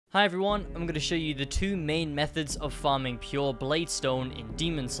Hi everyone, I'm going to show you the two main methods of farming Pure Bladestone in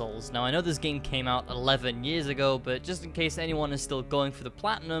Demon Souls. Now I know this game came out 11 years ago, but just in case anyone is still going for the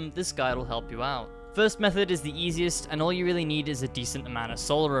platinum, this guide will help you out. First method is the easiest, and all you really need is a decent amount of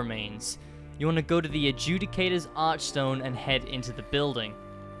soul remains. You want to go to the Adjudicator's Archstone and head into the building.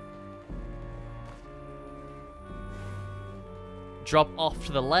 Drop off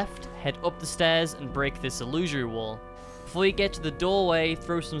to the left, head up the stairs and break this illusory wall. Before you get to the doorway,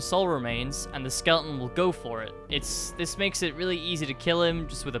 throw some soul remains, and the skeleton will go for it. This makes it really easy to kill him,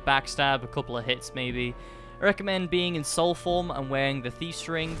 just with a backstab, a couple of hits maybe. I recommend being in soul form and wearing the Thief's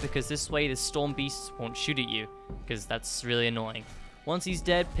Ring, because this way the storm beasts won't shoot at you, because that's really annoying. Once he's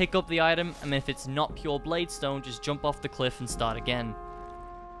dead, pick up the item, and if it's not Pure Bladestone, just jump off the cliff and start again.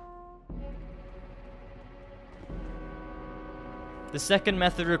 The second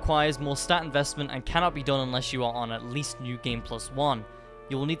method requires more stat investment and cannot be done unless you are on at least New Game Plus 1.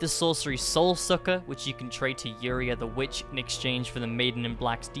 You will need the sorcery Soulsucker, which you can trade to Yuria the Witch in exchange for the Maiden in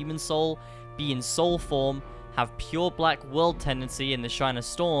Black's Demon Soul, be in soul form, have pure black world tendency in the Shrine of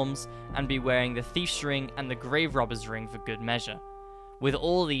Storms, and be wearing the Thief's Ring and the Graverobber's Ring for good measure. With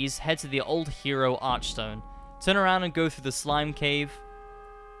all these, head to the old hero Archstone. Turn around and go through the slime cave.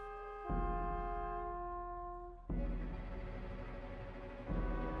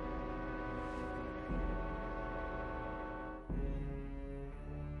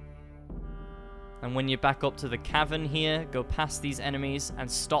 And when you're back up to the cavern here, go past these enemies and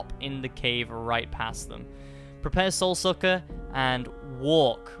stop in the cave right past them. Prepare Soulsucker and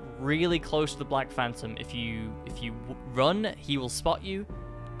walk really close to the Black Phantom. If you run, he will spot you,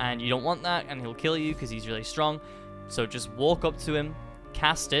 and you don't want that, and he'll kill you because he's really strong. So just walk up to him,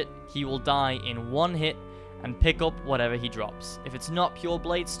 cast it, he will die in one hit, and pick up whatever he drops. If it's not Pure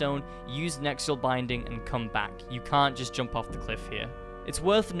Bladestone, use Nexual Binding and come back. You can't just jump off the cliff here. It's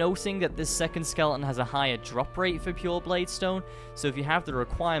worth noting that this second skeleton has a higher drop rate for Pure Bladestone, so if you have the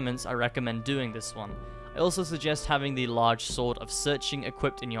requirements, I recommend doing this one. I also suggest having the large sword of searching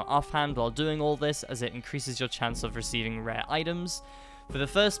equipped in your offhand while doing all this, as it increases your chance of receiving rare items. For the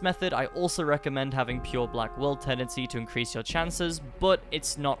first method, I also recommend having pure black world tendency to increase your chances, but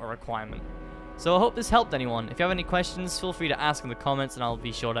it's not a requirement. So I hope this helped anyone. If you have any questions, feel free to ask in the comments and I'll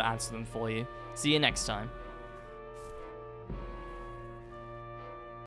be sure to answer them for you. See you next time.